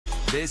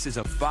This is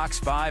a Fox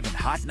 5 and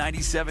Hot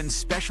 97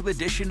 special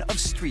edition of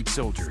Street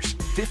Soldiers,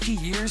 50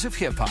 Years of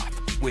Hip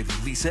Hop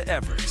with Lisa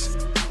Evers.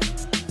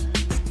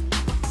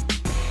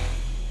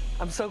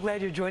 I'm so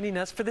glad you're joining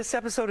us for this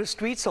episode of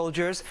Street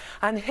Soldiers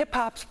on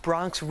hip-hop's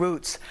Bronx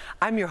roots.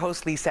 I'm your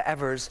host, Lisa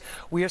Evers.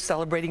 We are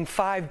celebrating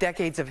 5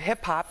 decades of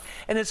hip-hop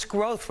and its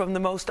growth from the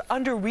most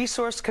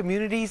under-resourced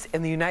communities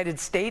in the United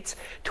States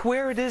to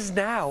where it is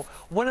now,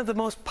 one of the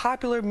most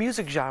popular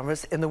music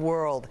genres in the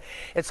world.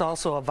 It's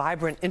also a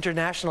vibrant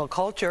international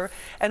culture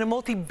and a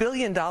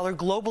multi-billion-dollar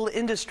global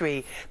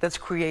industry that's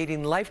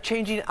creating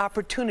life-changing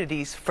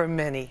opportunities for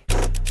many.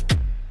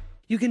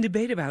 You can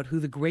debate about who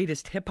the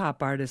greatest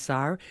hip-hop artists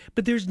are,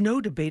 but there's no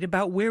debate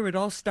about where it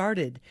all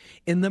started.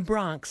 In the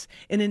Bronx,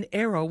 in an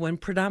era when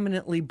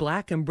predominantly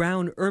black and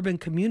brown urban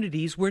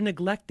communities were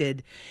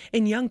neglected,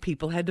 and young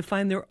people had to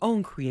find their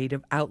own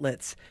creative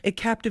outlets. It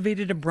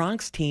captivated a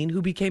Bronx teen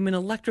who became an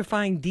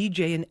electrifying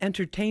DJ and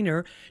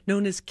entertainer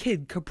known as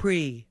Kid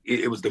Capri.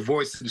 It was the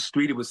voice of the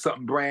street. It was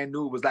something brand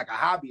new. It was like a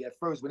hobby at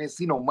first. We didn't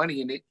see no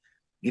money in it.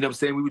 You know what I'm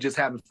saying? We were just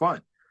having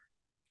fun.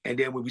 And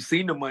then when we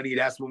seen the money,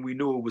 that's when we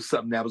knew it was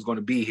something that was going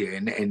to be here.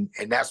 And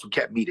that's what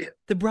kept me there.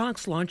 The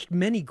Bronx launched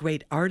many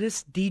great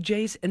artists,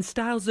 DJs, and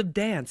styles of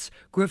dance,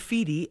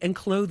 graffiti, and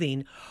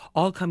clothing,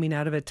 all coming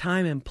out of a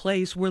time and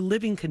place where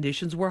living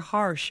conditions were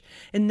harsh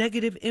and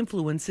negative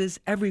influences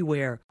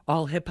everywhere.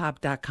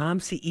 AllHipHop.com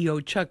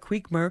CEO Chuck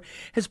Creekmur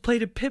has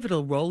played a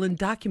pivotal role in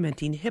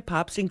documenting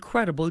hip-hop's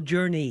incredible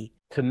journey.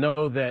 To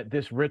know that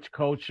this rich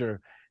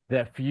culture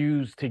that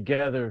fused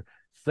together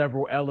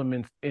several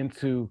elements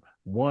into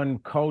one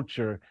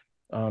culture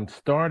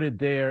started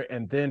there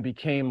and then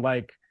became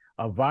like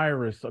a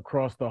virus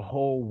across the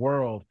whole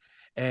world,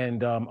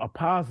 and a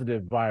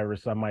positive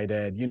virus, I might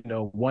add, you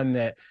know, one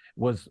that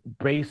was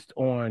based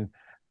on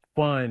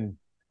fun,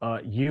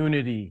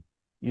 unity,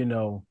 you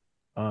know,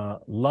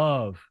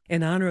 love.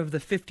 In honor of the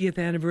 50th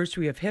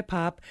anniversary of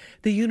hip-hop,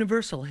 the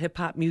Universal Hip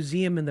Hop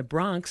Museum in the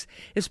Bronx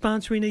is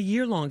sponsoring a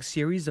year-long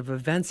series of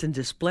events and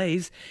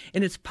displays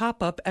in its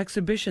pop-up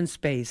exhibition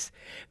space.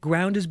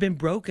 Ground has been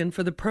broken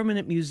for the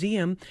permanent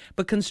museum,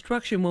 but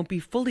construction won't be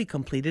fully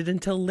completed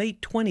until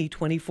late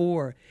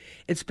 2024.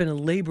 It's been a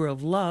labor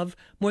of love,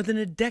 more than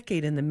a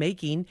decade in the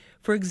making,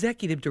 for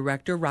Executive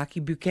Director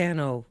Rocky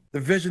Bucano. The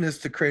vision is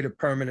to create a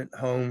permanent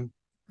home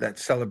that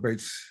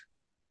celebrates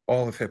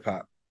all of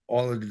hip-hop.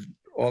 All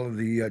of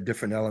the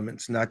different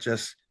elements, not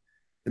just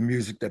the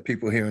music that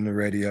people hear on the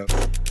radio.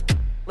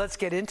 Let's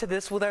get into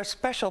this with our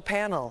special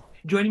panel.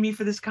 Joining me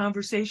for this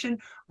conversation,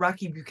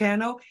 Rocky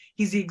Bucano.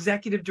 He's the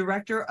Executive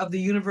Director of the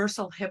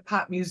Universal Hip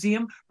Hop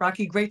Museum.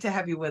 Rocky, great to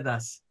have you with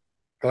us.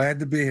 Glad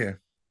to be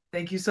here.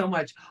 Thank you so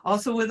much.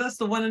 Also with us,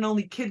 the one and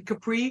only Kid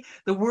Capri,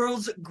 the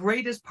world's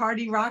greatest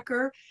party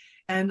rocker.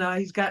 And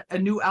he's got a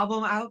new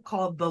album out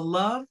called The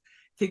Love.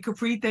 Kid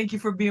Capri, thank you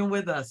for being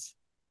with us.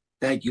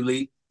 Thank you,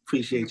 Lee.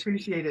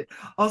 Appreciate it.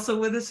 Also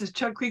with us is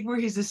Chuck Creekmur.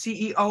 He's the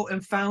CEO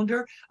and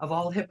founder of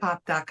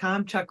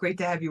AllHipHop.com. Chuck, great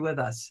to have you with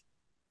us.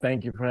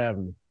 Thank you for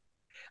having me.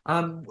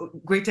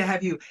 Great to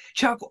have you.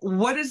 Chuck,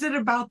 what is it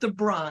about the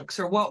Bronx,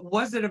 or what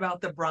was it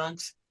about the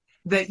Bronx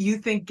that you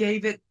think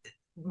made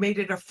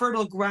it a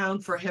fertile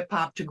ground for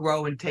hip-hop to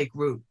grow and take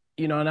root?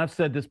 You know, and I've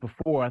said this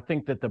before, I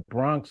think that the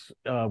Bronx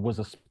was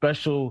a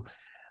special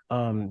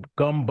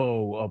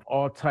gumbo of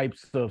all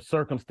types of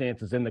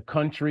circumstances in the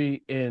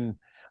country, in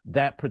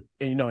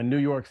New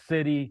York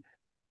City,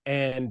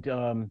 and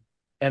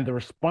the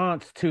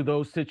response to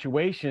those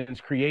situations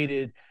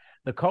created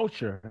the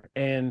culture.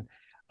 And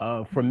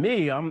for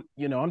me, I'm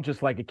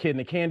just like a kid in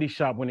a candy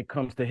shop when it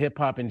comes to hip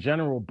hop in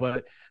general,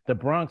 but the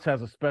Bronx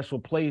has a special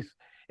place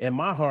in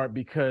my heart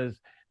because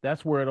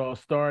that's where it all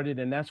started.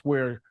 And that's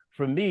where,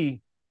 for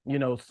me, you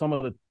know, some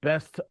of the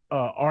best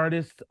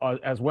artists,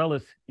 as well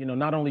as, you know,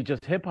 not only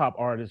just hip hop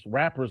artists,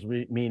 rappers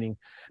meaning,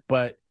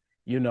 but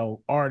you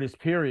know, artists,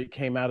 period,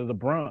 came out of the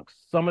Bronx.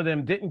 Some of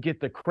them didn't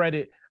get the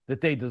credit that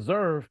they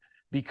deserve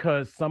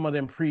because some of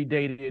them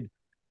predated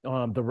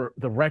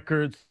the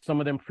records,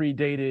 some of them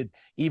predated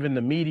even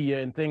the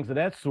media and things of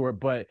that sort.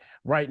 But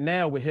right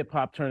now, with hip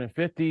hop turning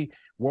 50,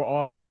 we're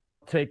all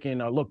taking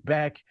a look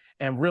back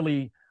and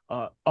really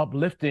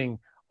uplifting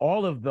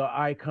all of the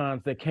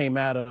icons that came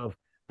out of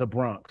the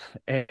Bronx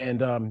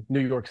and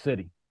New York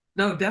City.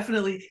 No,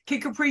 definitely.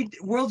 Kid Capri,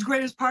 world's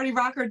greatest party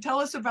rocker.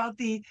 Tell us about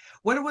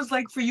what it was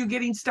like for you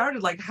getting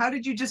started. Like, how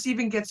did you just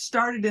even get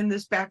started in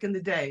this back in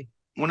the day?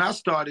 When I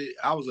started,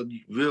 I was a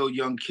real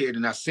young kid,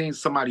 and I seen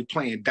somebody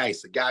playing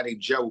dice, a guy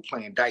named Joe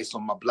playing dice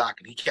on my block,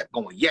 and he kept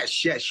going,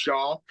 yes, yes,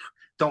 y'all,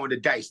 throwing the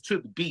dice to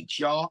the beach,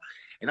 y'all.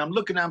 And I'm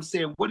looking at him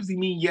saying, what does he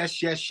mean,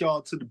 yes, yes,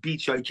 y'all, to the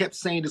beach, y'all? He kept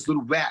saying this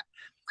little rap.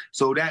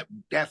 So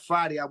that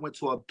Friday, I went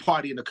to a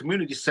party in the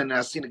community center.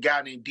 I seen a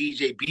guy named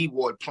DJ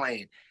B-Ward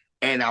playing.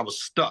 And I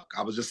was stuck.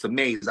 I was just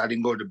amazed. I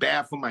didn't go to the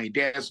bathroom. I ain't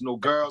dance with no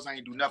girls. I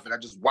ain't do nothing. I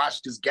just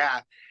watched this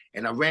guy.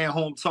 And I ran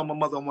home, told my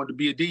mother I wanted to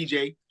be a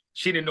DJ.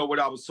 She didn't know what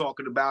I was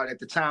talking about. At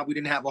the time, we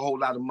didn't have a whole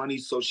lot of money.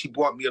 So she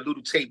bought me a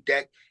little tape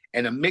deck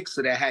and a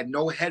mixer that had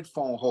no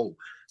headphone hole.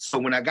 So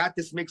when I got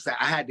this mixer,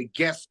 I had to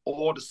guess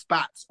all the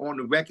spots on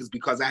the records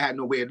because I had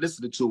no way of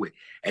listening to it.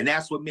 And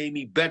that's what made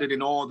me better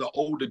than all the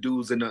older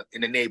dudes in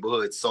the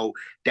neighborhood. So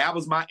that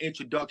was my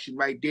introduction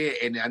right there.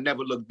 And I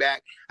never looked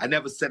back. I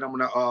never said I'm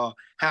gonna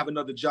have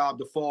another job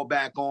to fall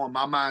back on.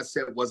 My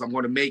mindset was I'm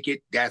gonna make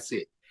it. That's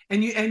it.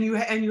 And you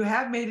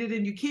have made it,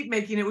 and you keep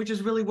making it, which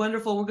is really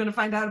wonderful. We're going to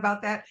find out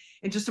about that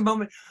in just a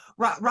moment.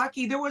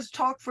 Rocky, there was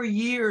talk for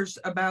years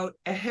about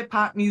a hip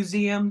hop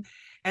museum,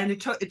 and it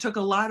took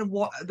a lot of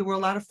there were a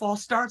lot of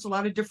false starts, a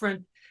lot of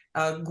different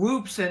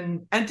groups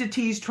and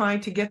entities trying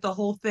to get the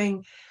whole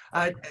thing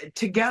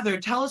together.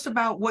 Tell us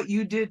about what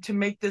you did to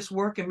make this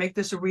work and make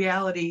this a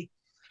reality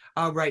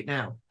right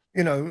now.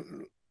 You know,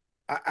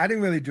 I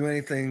didn't really do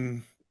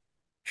anything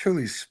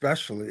truly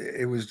special.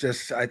 It was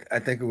just, I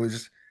think it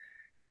was,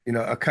 you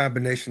know, a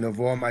combination of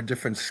all my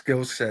different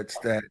skill sets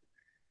that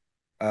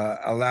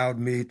allowed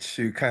me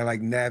to kind of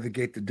like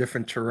navigate the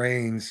different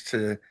terrains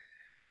to,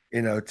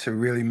 you know, to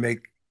really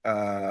make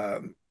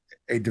a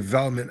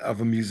development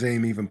of a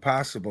museum even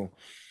possible.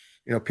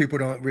 You know, people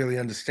don't really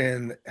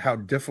understand how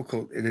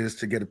difficult it is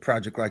to get a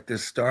project like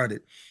this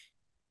started.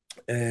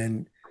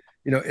 And,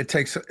 you know, it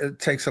takes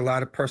a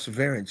lot of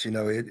perseverance. You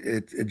know,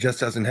 it just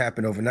doesn't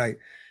happen overnight.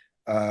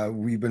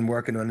 We've been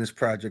working on this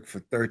project for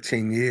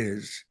 13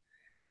 years.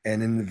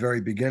 And in the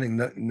very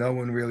beginning, no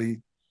one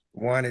really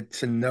wanted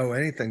to know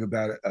anything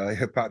about a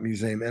hip hop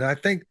museum. And I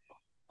think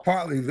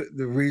partly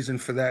the reason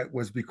for that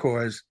was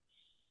because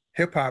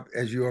hip hop,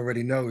 as you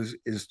already know,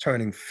 is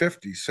turning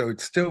 50. So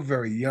it's still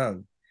very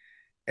young.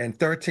 And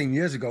 13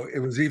 years ago, it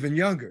was even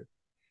younger.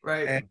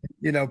 Right. And,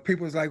 you know,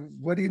 people was like,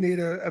 what do you need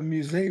a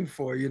museum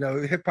for? You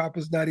know, hip hop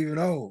is not even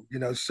old, you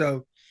know,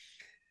 so,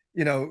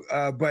 you know,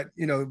 but,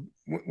 you know,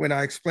 when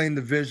I explained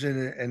the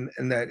vision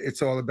and that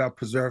it's all about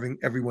preserving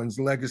everyone's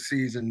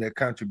legacies and their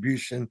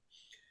contribution,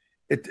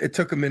 it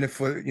took a minute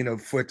for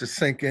it to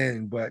sink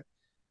in, but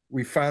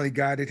we finally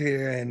got it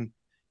here. And,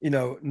 you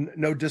know,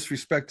 no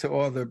disrespect to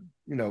all the,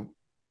 you know,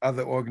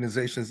 other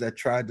organizations that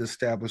tried to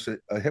establish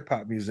a hip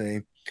hop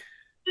museum.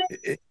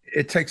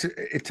 It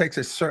takes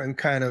a certain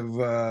kind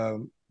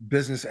of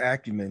business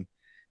acumen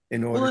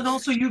in order. Well, and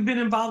also you've been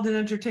involved in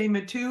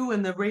entertainment too,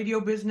 and the radio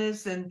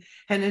business, and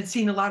had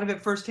seen a lot of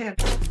it firsthand.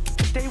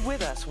 Stay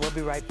with us. We'll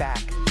be right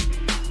back.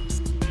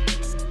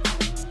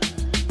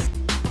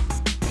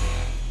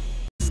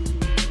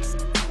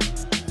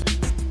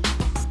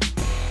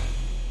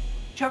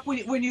 Chuck,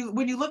 when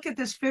you look at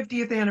this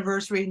 50th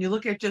anniversary and you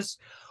look at just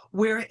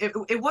where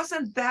it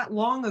wasn't that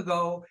long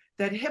ago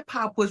that hip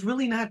hop was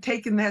really not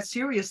taken that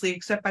seriously,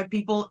 except by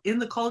people in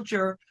the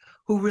culture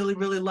who really,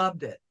 really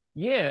loved it.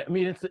 Yeah, I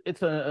mean,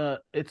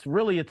 it's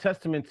really a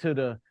testament to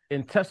the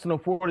intestinal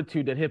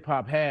fortitude that hip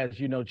hop has,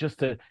 you know, just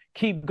to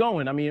keep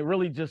going. I mean, it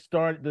really just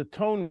started, the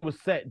tone was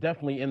set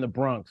definitely in the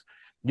Bronx,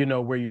 you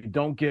know, where you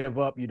don't give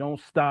up, you don't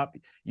stop,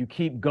 you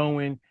keep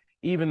going.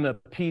 Even the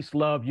peace,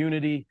 love,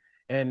 unity,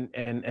 and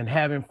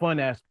having fun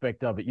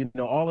aspect of it, you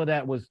know, all of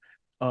that was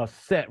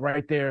set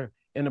right there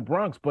in the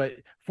Bronx. But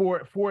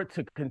for it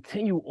to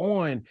continue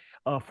on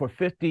for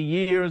 50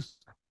 years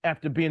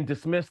after being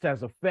dismissed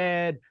as a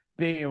fad,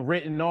 being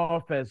written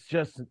off as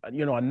just,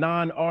 you know, a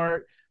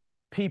non-art,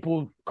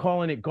 people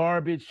calling it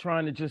garbage,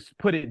 trying to just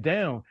put it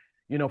down,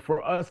 you know,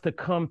 for us to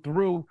come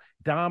through,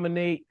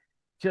 dominate,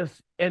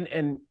 just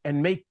and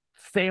make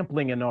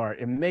sampling an art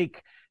and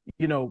make,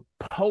 you know,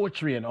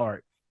 poetry an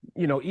art,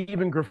 you know,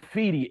 even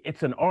graffiti,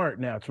 it's an art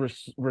now.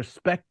 It's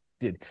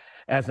respected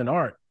as an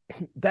art.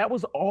 That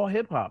was all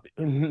hip hop,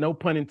 no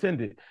pun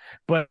intended,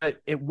 but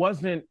it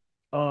wasn't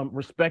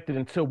respected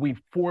until we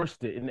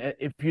forced it. And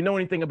if you know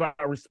anything about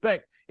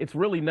respect, it's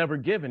really never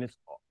given.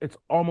 It's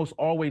almost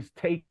always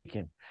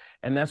taken.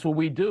 And that's what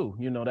we do.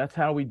 You know, that's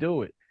how we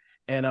do it.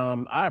 And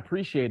I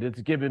appreciate it.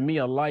 It's given me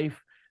a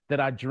life that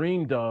I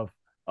dreamed of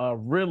a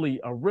really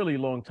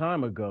long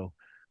time ago,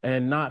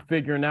 and not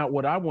figuring out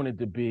what I wanted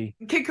to be.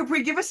 Okay,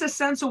 Capri, give us a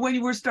sense of when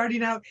you were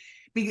starting out,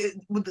 because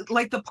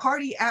like the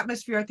party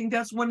atmosphere, I think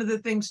that's one of the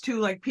things too,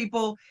 like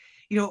people,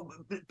 you know,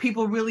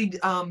 people really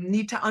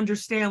need to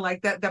understand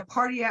like that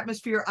party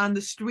atmosphere on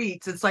the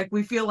streets. It's like,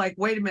 we feel like,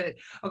 wait a minute,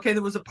 okay,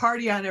 there was a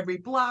party on every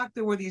block.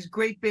 There were these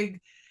great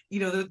big, you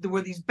know, there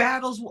were these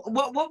battles.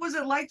 What was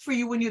it like for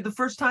you when the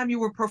first time you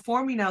were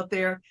performing out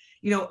there,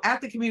 you know,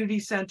 at the community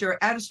center,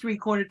 at a street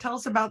corner? Tell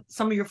us about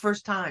some of your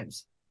first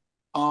times.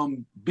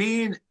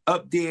 Being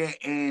up there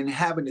and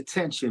having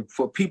attention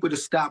for people to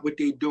stop what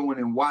they're doing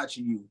and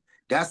watching you,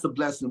 that's a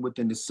blessing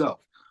within itself.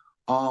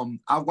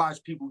 I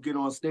watch people get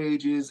on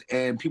stages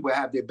and people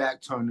have their back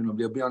turned to them.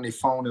 They'll be on their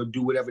phone, they'll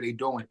do whatever they're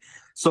doing.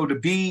 So to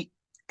be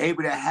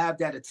able to have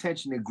that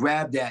attention and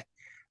grab that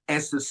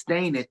and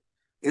sustain it,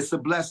 it's a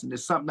blessing.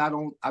 It's something I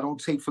don't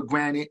take for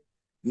granted.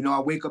 You know, I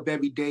wake up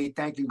every day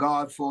thanking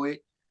God for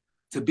it.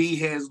 To be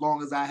here as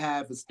long as I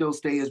have and still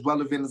stay as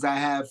relevant as I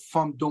have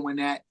from doing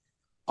that.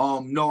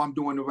 No, I'm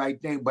doing the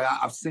right thing, but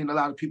I've seen a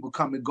lot of people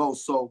come and go.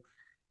 So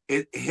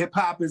hip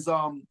hop is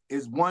the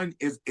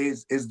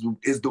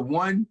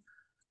one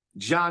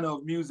genre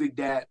of music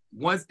that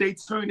once they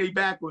turn their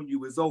back on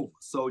you, is over.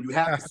 So you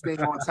have to stay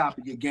on top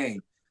of your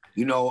game.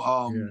 You know,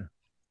 Yeah.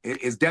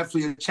 it's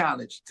definitely a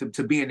challenge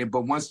to be in it.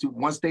 But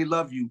once they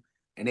love you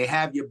and they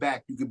have your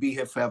back, you can be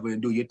here forever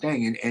and do your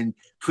thing and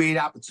create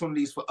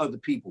opportunities for other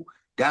people.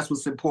 That's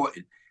what's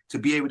important, to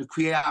be able to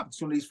create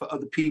opportunities for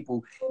other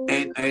people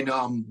and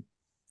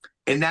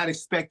not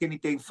expect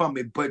anything from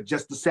it, but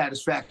just the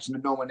satisfaction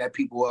of knowing that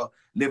people are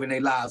living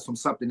their lives from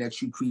something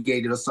that you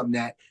created or something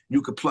that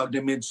you could plug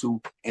them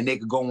into and they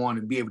could go on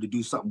and be able to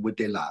do something with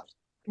their lives.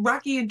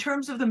 Rocky, in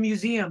terms of the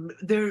museum,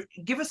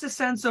 give us a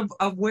sense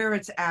of where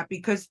it's at,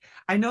 because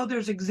I know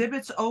there's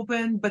exhibits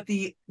open, but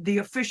the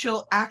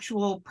official,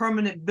 actual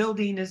permanent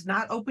building is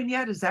not open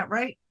yet. Is that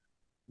right?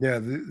 Yeah,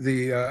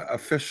 the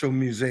official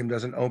museum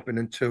doesn't open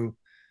until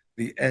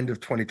the end of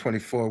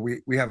 2024.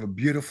 We have a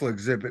beautiful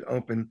exhibit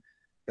open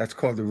that's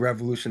called The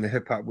Revolution of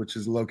Hip Hop, which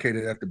is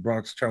located at the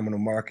Bronx Terminal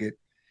Market.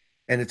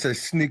 And it's a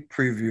sneak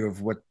preview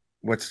of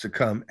what's to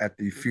come at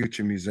the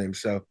future museum.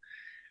 So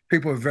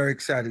people are very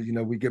excited. You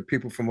know, we get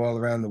people from all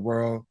around the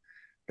world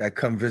that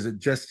come visit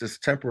just this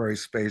temporary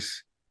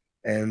space.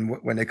 And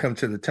when they come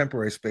to the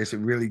temporary space, it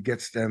really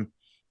gets them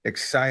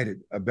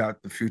excited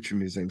about the future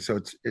museum.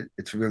 So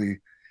it's really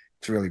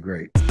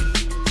great.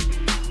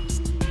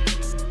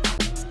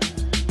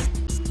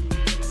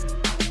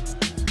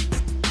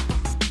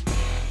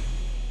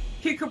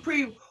 Kid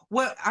Capri,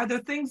 what are there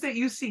things that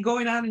you see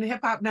going on in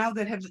hip hop now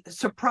that have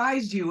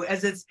surprised you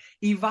as it's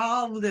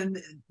evolved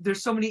and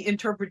there's so many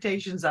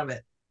interpretations of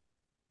it?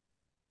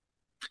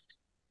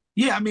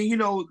 Yeah, I mean, you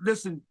know,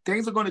 listen,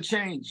 things are going to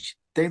change.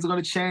 Things are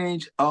going to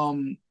change.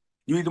 You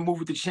either move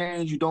with the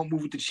change, you don't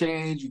move with the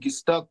change, you get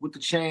stuck with the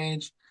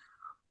change.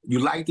 You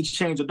like the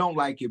change or don't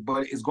like it,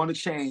 but it's going to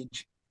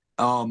change.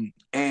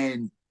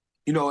 And,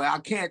 you know, I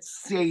can't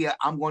say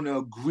I'm going to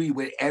agree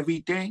with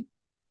everything,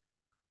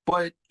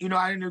 but, you know,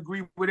 I didn't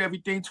agree with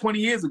everything 20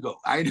 years ago.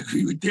 I didn't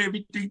agree with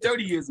everything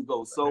 30 years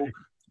ago. So,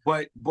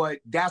 but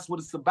that's what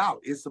it's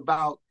about. It's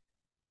about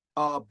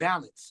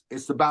balance.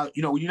 It's about,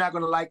 you know, you're not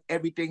going to like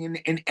everything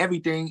in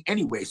everything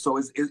anyway. So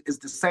it's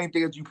the same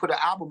thing as you put an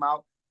album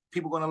out.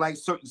 People are going to like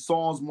certain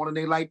songs more than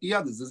they like the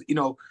others. It's, you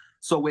know,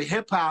 so with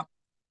hip hop,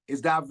 it's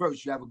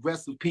diverse. You have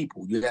aggressive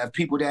people. You have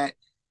people that,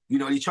 you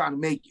know, they're trying to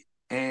make it.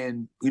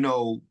 And, you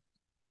know,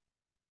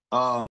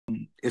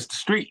 it's the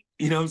street.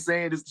 You know what I'm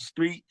saying? It's the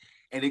street.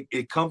 And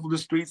it comes from the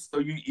streets. So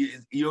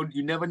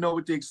you never know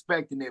what to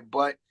expect in it.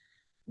 But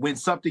when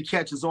something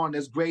catches on,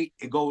 that's great.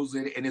 It goes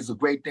in and it's a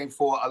great thing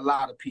for a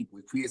lot of people.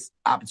 It creates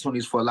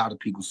opportunities for a lot of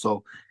people.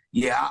 So,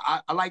 yeah,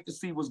 I like to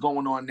see what's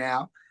going on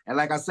now. And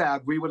like I said, I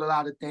agree with a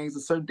lot of things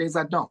and certain things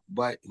I don't.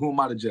 But who am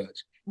I to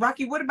judge?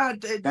 Rocky, what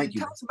about, tell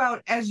us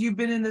about, as you've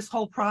been in this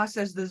whole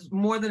process, this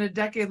more than a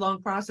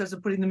decade-long process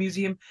of putting the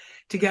museum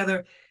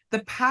together,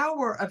 the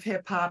power of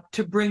hip hop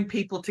to bring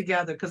people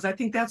together, because I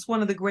think that's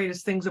one of the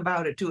greatest things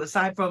about it too,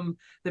 aside from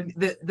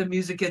the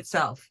music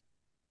itself.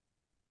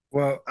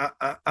 Well,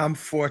 I'm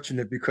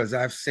fortunate because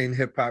I've seen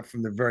hip hop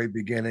from the very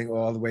beginning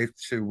all the way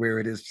to where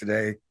it is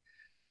today.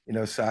 You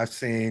know, so I've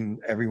seen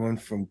everyone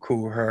from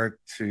Kool Herc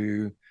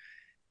to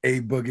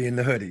A Boogie and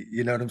the Hoodie.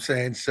 You know what I'm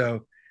saying?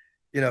 So,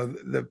 you know,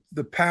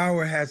 the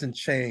power hasn't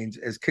changed.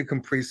 As Kid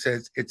Capri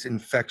says, it's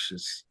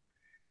infectious.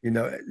 You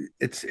know,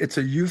 it's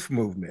a youth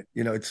movement.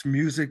 You know, it's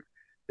music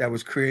that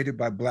was created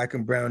by Black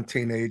and brown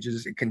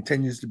teenagers. It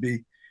continues to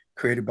be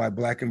created by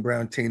Black and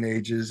brown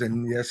teenagers.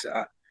 And yes,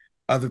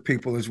 other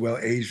people as well,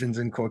 Asians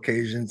and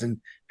Caucasians and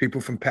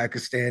people from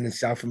Pakistan and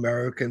South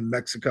America and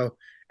Mexico.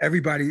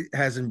 Everybody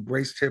has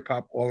embraced hip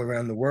hop all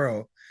around the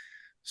world.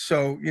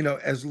 So, you know,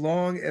 as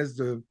long as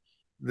the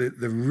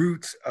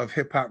roots of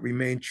hip hop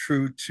remain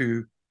true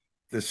to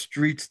the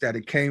streets that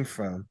it came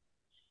from,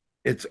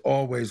 it's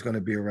always going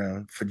to be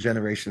around for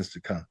generations to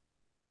come.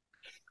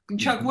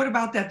 Chuck, what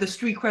about that, the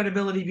street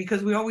credibility?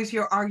 Because we always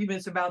hear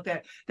arguments about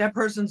that. That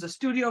person's a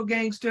studio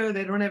gangster.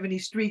 They don't have any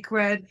street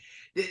cred.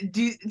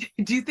 Do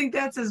you think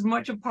that's as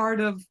much a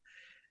part of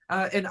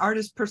an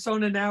artist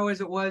persona now as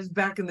it was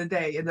back in the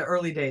day, in the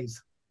early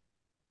days?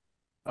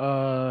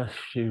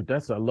 Shoot,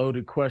 that's a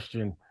loaded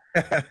question.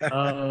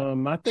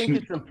 I think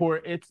it's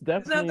important. It's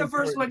definitely It's not the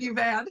first one you've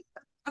had.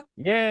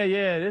 Yeah.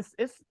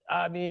 It's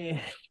I mean,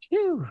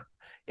 phew.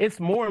 It's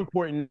more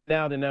important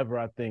now than ever,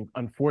 I think,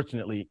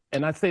 unfortunately.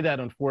 And I say that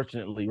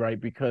unfortunately,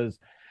 right? Because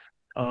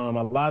a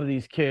lot of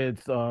these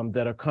kids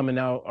that are coming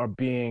out are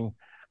being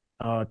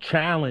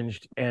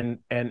challenged and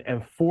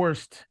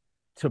forced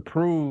to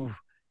prove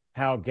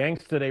how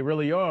gangster they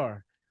really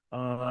are.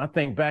 I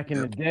think back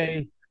in the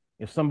day,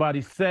 if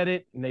somebody said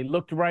it and they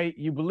looked right,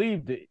 you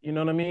believed it. You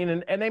know what I mean?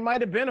 And they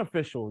might have been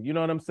official, you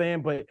know what I'm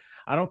saying? But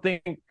I don't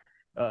think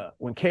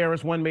when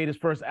KRS-One made his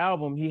first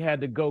album, he had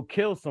to go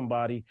kill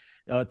somebody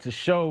to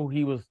show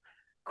he was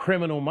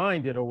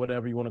criminal-minded or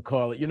whatever you want to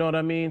call it. You know what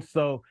I mean?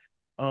 So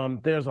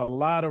there's a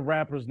lot of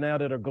rappers now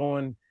that are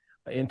going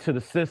into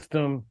the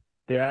system.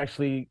 They're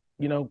actually,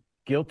 you know,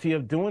 guilty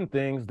of doing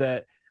things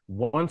that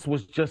once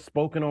was just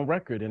spoken on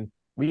record. And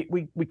we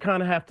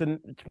kind of have to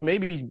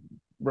maybe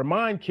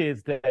remind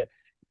kids that,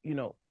 you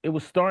know, it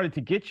was started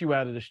to get you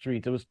out of the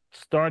streets. It was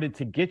started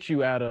to get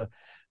you out of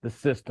the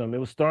system. It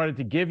was started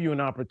to give you an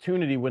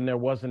opportunity when there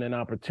wasn't an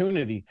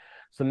opportunity.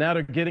 So now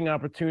they're getting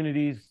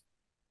opportunities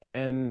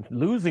and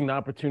losing the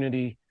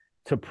opportunity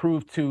to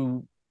prove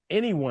to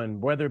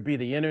anyone, whether it be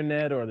the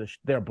internet or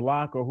their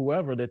block or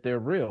whoever, that they're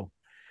real.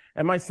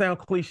 It might sound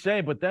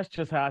cliche, but that's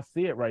just how I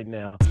see it right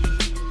now.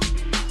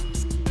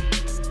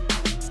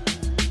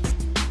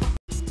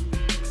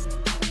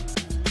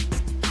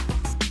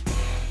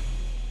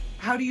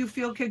 How do you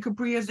feel, Kid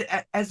Capri,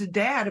 as a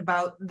dad,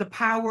 about the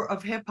power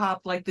of hip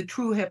hop, like the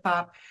true hip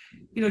hop,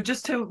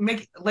 just to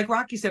make, like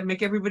Rocky said,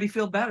 make everybody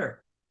feel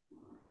better?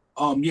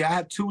 Yeah, I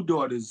have two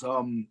daughters.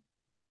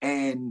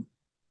 And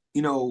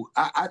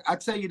I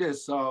tell you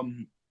this,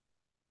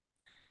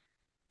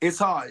 it's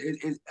hard.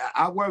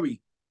 I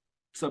worry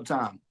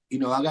sometimes.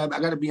 I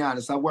got to be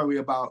honest. I worry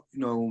about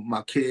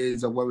my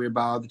kids. I worry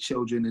about other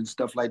children and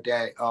stuff like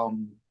that.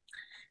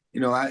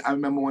 I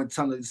remember when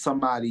telling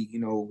somebody,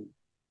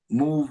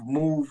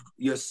 move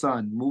your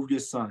son.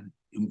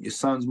 Your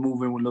son's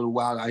moving a little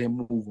while. I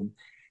am moving,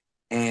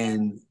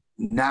 and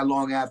not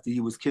long after he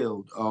was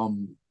killed.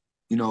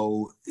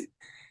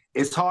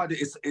 It's hard.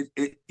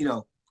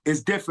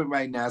 It's different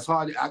right now. It's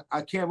hard.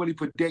 I can't really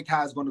predict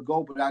how it's going to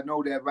go, but I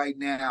know that right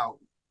now,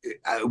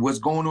 what's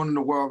going on in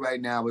the world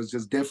right now is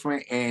just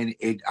different, and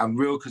I'm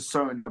real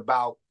concerned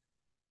about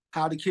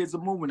how the kids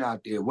are moving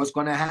out there. What's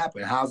going to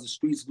happen? How's the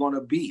streets going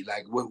to be?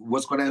 Like,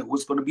 what's going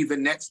to be the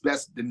next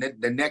best, the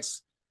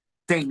next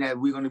thing that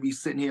we're going to be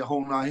sitting here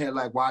holding our head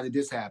like, why did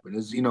this happen?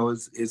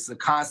 It's a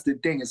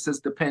constant thing. And since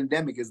the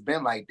pandemic, it's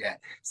been like that.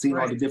 Seeing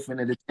all the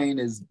different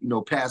entertainers,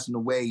 passing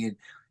away,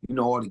 and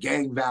all the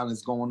gang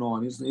violence going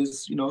on. It's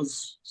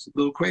a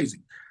little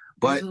crazy,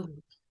 but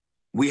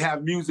we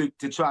have music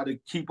to try to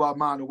keep our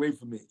mind away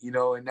from it,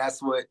 and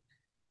that's what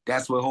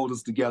holds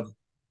us together.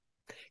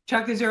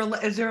 Chuck, is there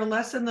a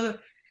lesson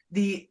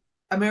the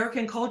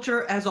American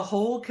culture as a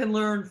whole can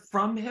learn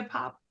from hip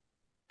hop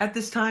at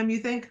this time, you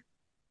think?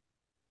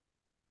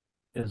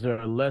 Is there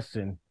a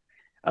lesson?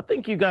 I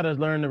think you got to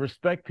learn to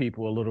respect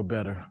people a little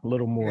better, a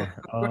little more.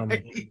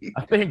 Right.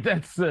 I think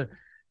that's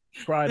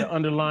probably the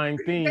underlying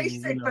theme.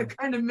 Basic, but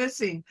kind of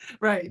missing,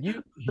 right?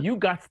 You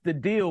got to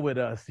deal with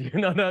us, you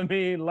know what I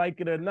mean,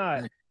 like it or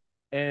not.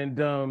 And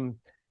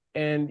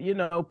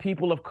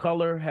people of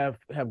color have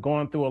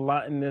gone through a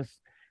lot in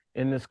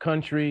this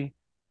country,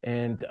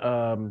 and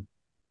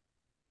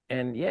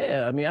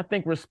yeah, I mean, I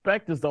think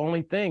respect is the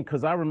only thing,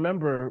 because I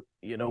remember,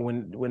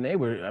 when they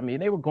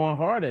were going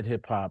hard at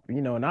hip hop,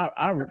 and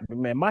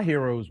man, my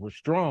heroes were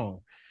strong,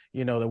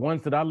 the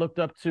ones that I looked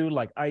up to,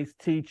 like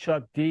Ice-T,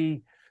 Chuck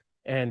D,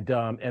 and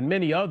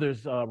many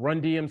others,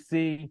 Run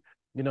DMC,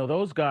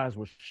 those guys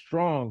were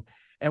strong,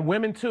 and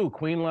women too,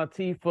 Queen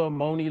Latifah,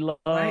 Moni Love,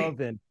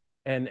 right.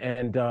 and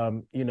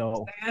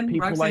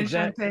people like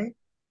that. Champagne.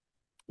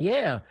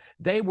 Yeah,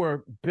 they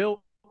were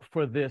built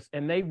for this,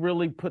 and they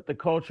really put the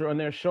culture on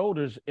their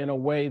shoulders in a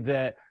way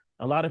that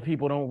a lot of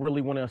people don't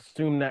really want to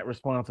assume that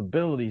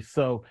responsibility.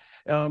 So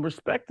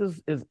respect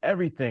is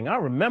everything. I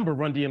remember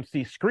Run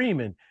DMC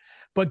screaming,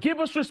 but give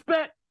us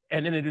respect.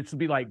 And then it'd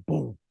be like,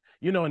 boom,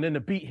 and then the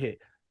beat hit.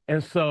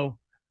 And so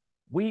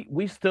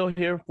we still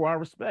here for our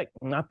respect.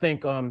 And I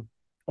think on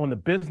the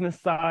business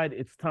side,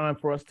 it's time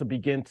for us to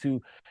begin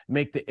to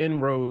make the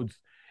inroads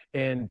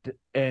and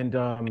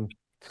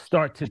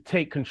start to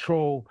take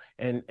control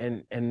and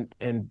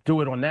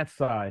do it on that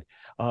side.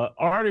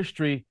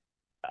 Artistry,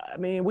 I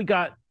mean, we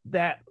got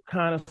that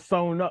kind of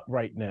sewn up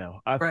right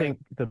now. I think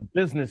the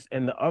business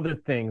and the other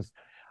things,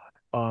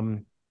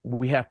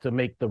 we have to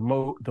make the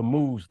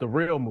moves, the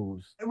real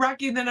moves.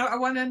 Rocky, and then I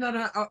want to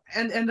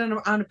end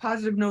on a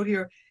positive note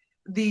here.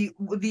 The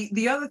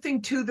other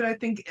thing too that I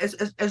think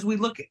as we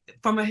look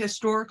from a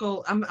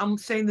historical, I'm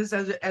saying this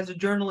as a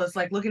journalist,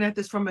 like looking at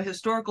this from a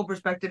historical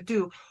perspective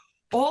too.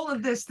 All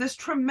of this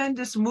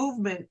tremendous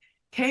movement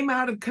came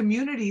out of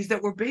communities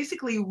that were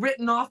basically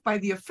written off by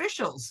the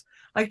officials.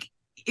 Like,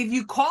 if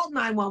you called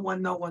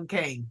 911, no one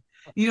came.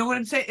 You know what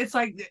I'm saying? It's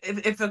like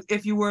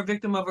if you were a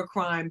victim of a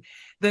crime,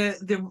 the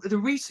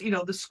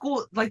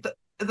school, like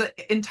the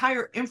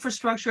entire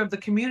infrastructure of the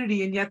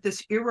community, and yet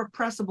this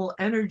irrepressible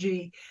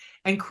energy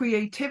and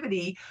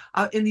creativity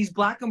in these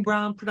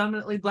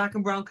predominantly black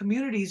and brown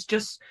communities,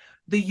 just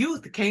the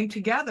youth came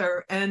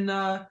together and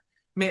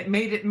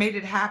made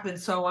it happen.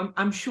 So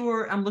I'm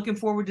sure I'm looking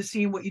forward to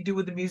seeing what you do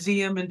with the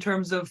museum in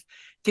terms of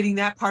getting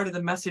that part of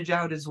the message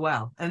out as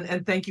well.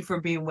 And thank you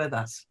for being with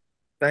us.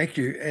 Thank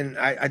you. And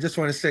I just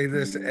want to say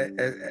this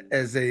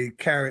as a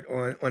carrot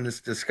on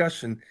this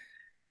discussion.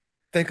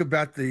 Think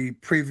about the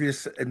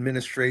previous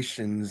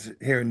administrations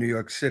here in New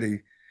York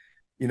City.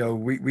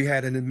 We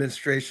had an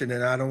administration,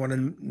 and I don't want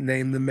to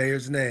name the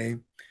mayor's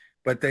name,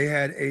 but they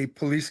had a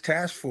police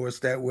task force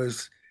that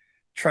was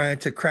trying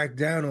to crack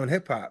down on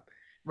hip hop.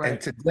 Right.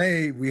 And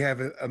today we have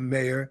a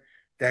mayor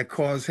that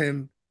calls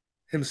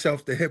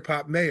himself the hip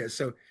hop mayor.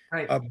 So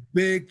a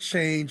big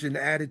change in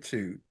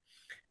attitude.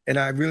 And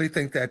I really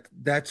think that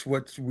that's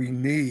what we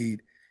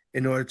need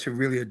in order to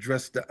really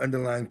address the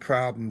underlying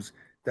problems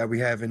that we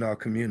have in our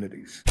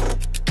communities.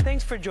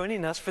 Thanks for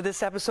joining us for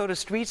this episode of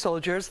Street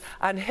Soldiers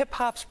on Hip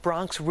Hop's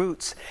Bronx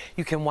Roots.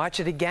 You can watch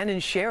it again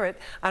and share it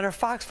on our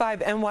Fox 5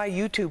 NY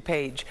YouTube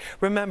page.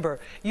 Remember,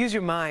 use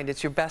your mind.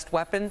 It's your best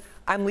weapon.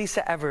 I'm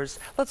Lisa Evers.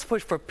 Let's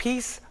push for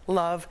peace,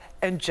 love,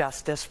 and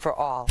justice for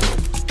all.